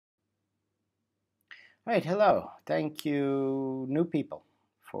Right, hello. Thank you, new people,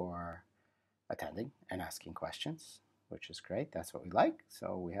 for attending and asking questions, which is great. That's what we like.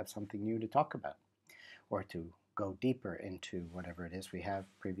 So we have something new to talk about or to go deeper into whatever it is we have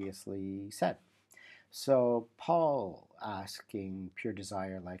previously said. So, Paul asking pure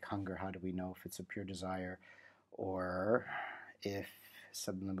desire like hunger, how do we know if it's a pure desire or if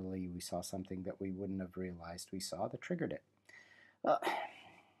subliminally we saw something that we wouldn't have realized we saw that triggered it? Well,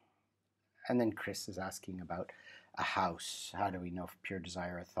 and then Chris is asking about a house. How do we know if pure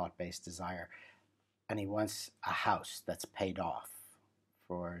desire or thought based desire? And he wants a house that's paid off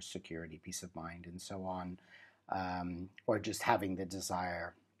for security, peace of mind, and so on. Or just having the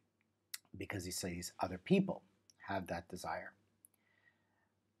desire because he says other people have that desire.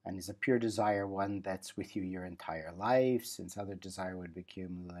 And is a pure desire one that's with you your entire life, since other desire would be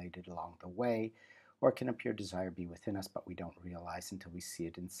accumulated along the way? Or can a pure desire be within us, but we don't realize until we see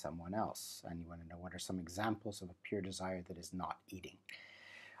it in someone else? And you want to know what are some examples of a pure desire that is not eating?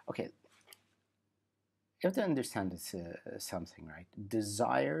 Okay, you have to understand this, something, right?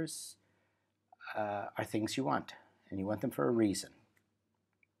 Desires are things you want, and you want them for a reason.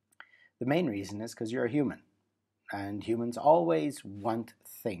 The main reason is because you're a human, and humans always want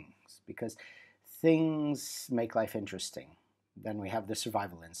things because things make life interesting. Then we have the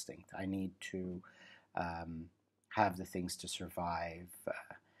survival instinct. I need to have the things to survive.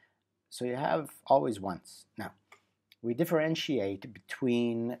 So you have always wants. Now, we differentiate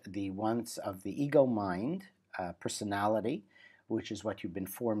between the wants of the ego mind, personality, which is what you've been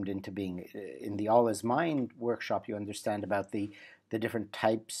formed into being. In the All is Mind workshop, you understand about the different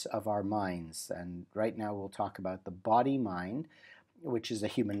types of our minds. And right now we'll talk about the body mind, which is a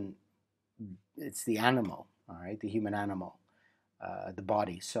human, it's the animal, all right, the human animal. The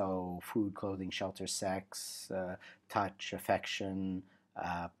body, so food, clothing, shelter, sex, touch, affection,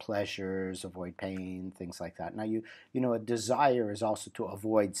 pleasures, avoid pain, things like that. Now, a desire is also to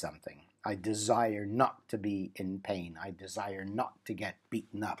avoid something. I desire not to be in pain. I desire not to get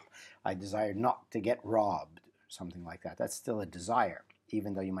beaten up. I desire not to get robbed, something like that. That's still a desire,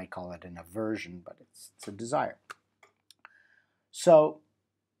 even though you might call it an aversion, but it's a desire. So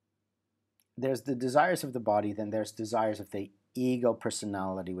there's the desires of the body, then there's desires of the ego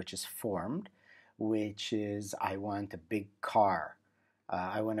personality, which is formed, which is I want a big car.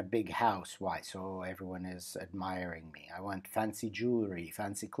 I want a big house. Why? So everyone is admiring me. I want fancy jewelry,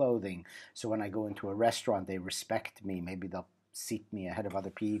 fancy clothing. So when I go into a restaurant, they respect me. Maybe they'll seat me ahead of other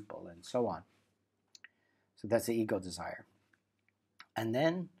people and so on. So that's the ego desire. And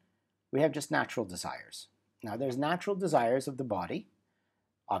then we have just natural desires. Now there's natural desires of the body,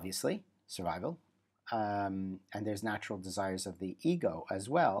 obviously, survival. And there's natural desires of the ego as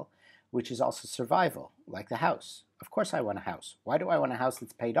well, which is also survival, like the house. Of course I want a house. Why do I want a house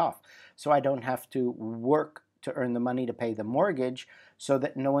that's paid off? So I don't have to work to earn the money to pay the mortgage so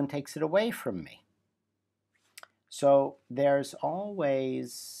that no one takes it away from me. So there's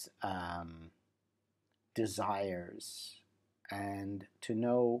always desires, and to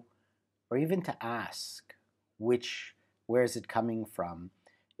know or even to ask where is it coming from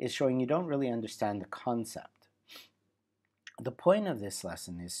is showing you don't really understand the concept. The point of this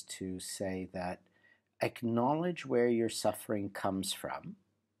lesson is to say that acknowledge where your suffering comes from,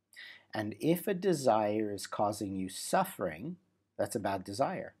 and if a desire is causing you suffering, that's a bad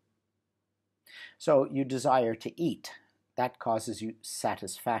desire. So you desire to eat, that causes you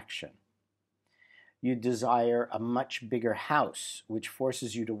satisfaction. You desire a much bigger house, which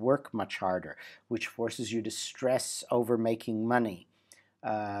forces you to work much harder, which forces you to stress over making money,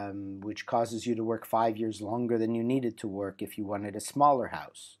 which causes you to work 5 years longer than you needed to work if you wanted a smaller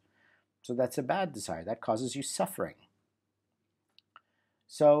house. So that's a bad desire. That causes you suffering.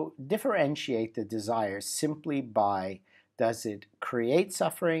 So differentiate the desire simply by, does it create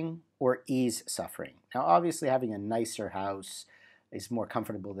suffering or ease suffering? Now, obviously, having a nicer house is more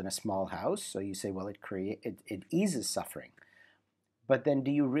comfortable than a small house. So you say, well, it eases suffering. But then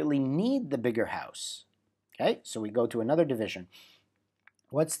do you really need the bigger house? Okay, so we go to another division.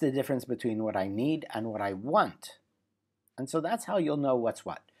 What's the difference between what I need and what I want? And so that's how you'll know what's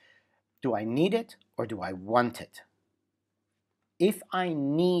what. Do I need it or do I want it? If I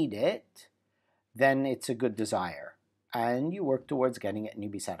need it, then it's a good desire. And you work towards getting it and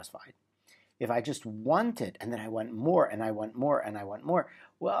you'll be satisfied. If I just want it and then I want more and I want more and I want more,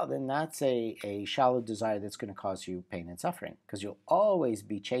 well, then that's a shallow desire that's going to cause you pain and suffering, because you'll always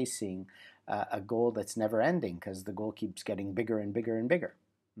be chasing a goal that's never ending, because the goal keeps getting bigger and bigger and bigger.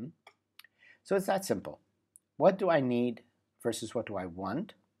 So it's that simple. What do I need versus what do I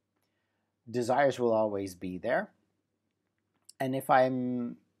want? Desires will always be there. And if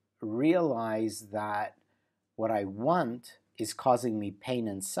I'm realize that what I want is causing me pain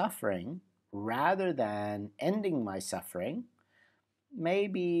and suffering, rather than ending my suffering,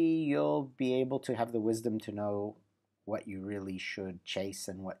 maybe you'll be able to have the wisdom to know what you really should chase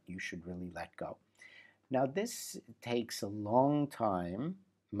and what you should really let go. Now, this takes a long time,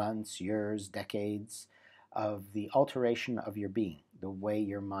 months, years, decades, of the alteration of your being, the way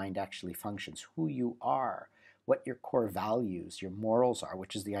your mind actually functions, who you are, what your core values, your morals are,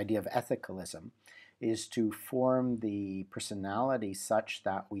 which is the idea of ethicalism, is to form the personality such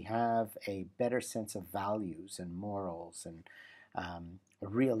that we have a better sense of values and morals and a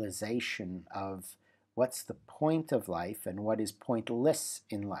realization of what's the point of life and what is pointless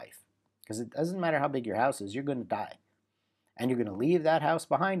in life. Because it doesn't matter how big your house is, you're going to die. And you're going to leave that house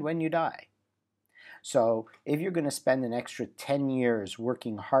behind when you die. So if you're going to spend an extra 10 years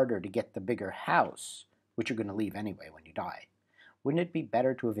working harder to get the bigger house, which you're going to leave anyway when you die, wouldn't it be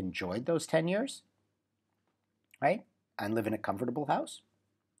better to have enjoyed those 10 years? Right? And live in a comfortable house?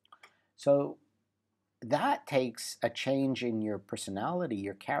 So that takes a change in your personality,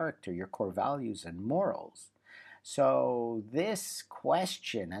 your character, your core values and morals. So this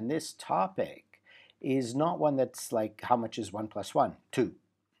question and this topic is not one that's like, how much is 1 + 1? 2.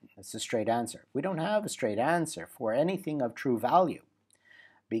 That's a straight answer. We don't have a straight answer for anything of true value,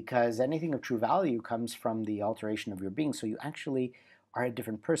 because anything of true value comes from the alteration of your being. So you actually are a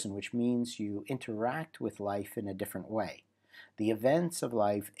different person, which means you interact with life in a different way. The events of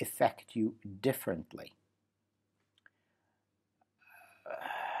life affect you differently.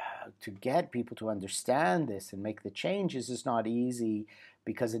 To get people to understand this and make the changes is not easy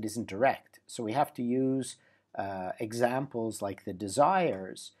because it isn't direct. So we have to use examples like the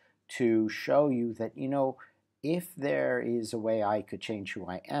desires to show you that, if there is a way I could change who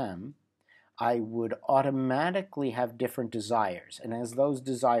I am, I would automatically have different desires. And as those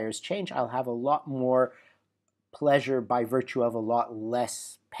desires change, I'll have a lot more pleasure by virtue of a lot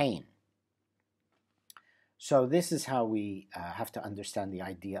less pain. So this is how we have to understand the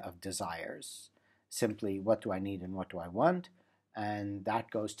idea of desires. Simply, what do I need and what do I want? And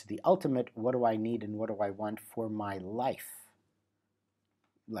that goes to the ultimate, what do I need and what do I want for my life?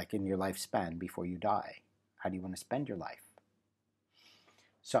 Like in your lifespan before you die. How do you want to spend your life?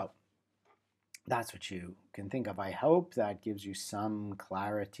 So that's what you can think of. I hope that gives you some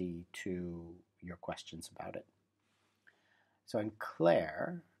clarity to your questions about it. So in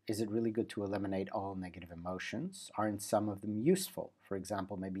Claire, is it really good to eliminate all negative emotions? Aren't some of them useful? For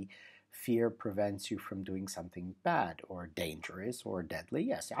example, maybe fear prevents you from doing something bad or dangerous or deadly.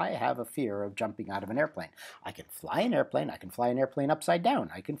 Yes, I have a fear of jumping out of an airplane. I can fly an airplane. I can fly an airplane upside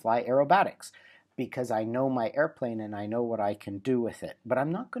down. I can fly aerobatics because I know my airplane and I know what I can do with it. But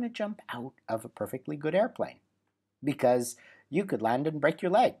I'm not going to jump out of a perfectly good airplane because you could land and break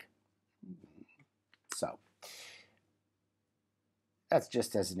your leg. So that's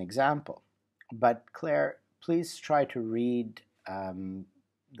just as an example. But Claire, please try to read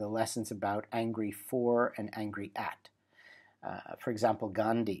the lessons about angry for and angry at. For example,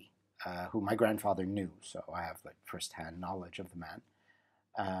 Gandhi, who my grandfather knew, so I have like first-hand knowledge of the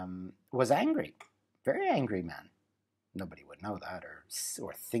man, was angry, very angry man. Nobody would know that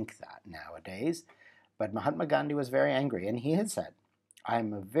or think that nowadays. But Mahatma Gandhi was very angry, and he had said,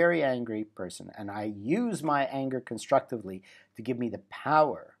 I'm a very angry person, and I use my anger constructively to give me the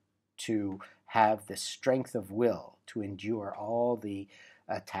power to have the strength of will to endure all the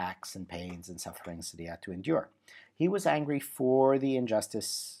attacks and pains and sufferings that he had to endure. He was angry for the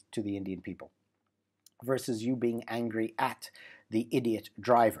injustice to the Indian people versus you being angry at the idiot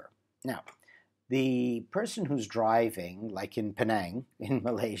driver. Now, the person who's driving, like in Penang, in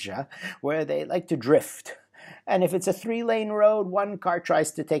Malaysia, where they like to drift, and if it's a 3-lane road, one car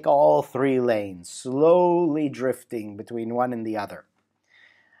tries to take all 3 lanes, slowly drifting between one and the other.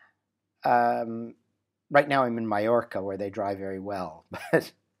 Right now I'm in Mallorca, where they drive very well,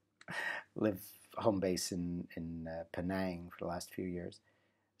 but live home base in Penang for the last few years.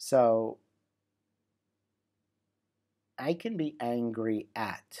 So I can be angry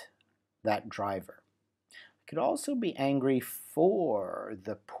at that driver. I could also be angry for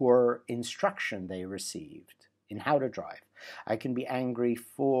the poor instruction they received in how to drive. I can be angry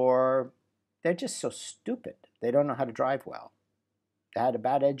for they're just so stupid. They don't know how to drive well. They had a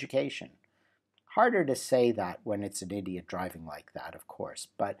bad education. Harder to say that when it's an idiot driving like that, of course,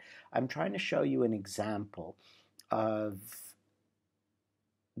 but I'm trying to show you an example of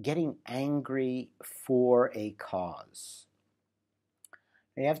getting angry for a cause.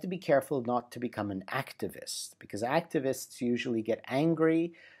 You have to be careful not to become an activist, because activists usually get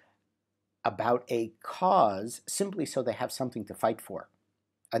angry about a cause simply so they have something to fight for.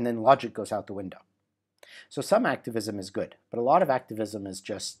 and then logic goes out the window. So some activism is good, but a lot of activism is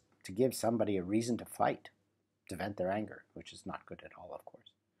just to give somebody a reason to fight, to vent their anger, which is not good at all, of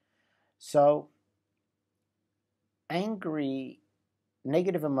course. So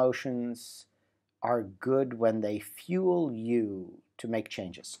negative emotions are good when they fuel you to make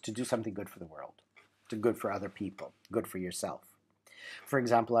changes, to do something good for the world, to good for other people, good for yourself. For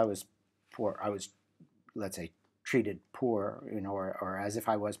example, I was poor. I was, let's say, treated poor, or as if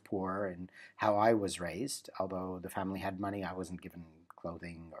I was poor in how I was raised. Although the family had money, I wasn't given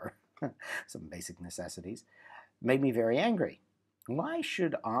clothing or some basic necessities. Made me very angry. Why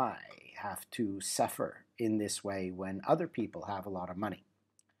should I have to suffer in this way when other people have a lot of money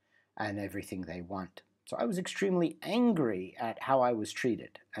and everything they want? So I was extremely angry at how I was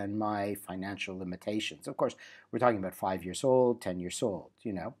treated and my financial limitations. Of course, we're talking about 5 years old, 10 years old,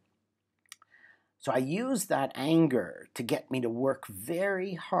 So I used that anger to get me to work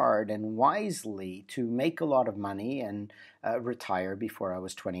very hard and wisely to make a lot of money and retire before I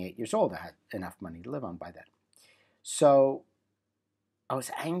was 28 years old. I had enough money to live on by then. So I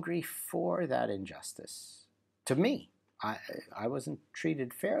was angry for that injustice. To me, I wasn't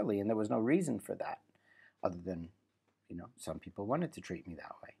treated fairly, and there was no reason for that other than, some people wanted to treat me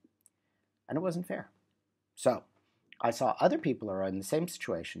that way. And it wasn't fair. So I saw other people are in the same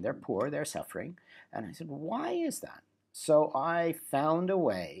situation. They're poor, they're suffering. And I said, why is that? So I found a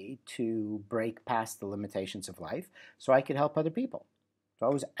way to break past the limitations of life so I could help other people. So I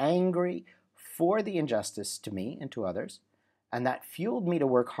was angry for the injustice to me and to others. And that fueled me to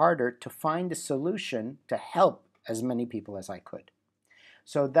work harder to find a solution to help as many people as I could.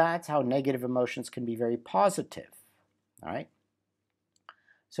 So that's how negative emotions can be very positive. All right?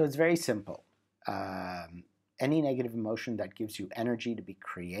 So it's very simple. Any negative emotion that gives you energy to be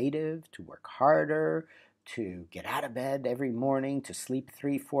creative, to work harder, to get out of bed every morning, to sleep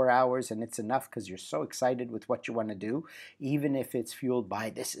 3-4 hours, and it's enough because you're so excited with what you want to do, even if it's fueled by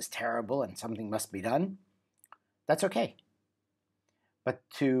this is terrible and something must be done, that's okay. But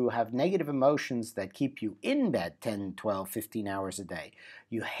to have negative emotions that keep you in bed 10, 12, 15 hours a day,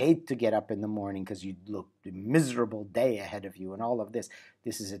 you hate to get up in the morning because you look a miserable day ahead of you and all of this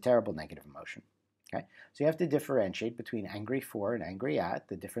is a terrible negative emotion. Okay? So you have to differentiate between angry for and angry at,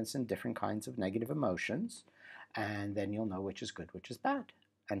 the difference in different kinds of negative emotions, and then you'll know which is good, which is bad,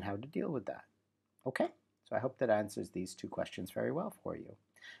 and how to deal with that. Okay? So I hope that answers these 2 questions very well for you.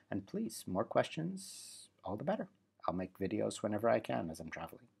 And please, more questions, all the better. I'll make videos whenever I can as I'm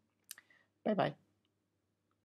traveling. Bye-bye.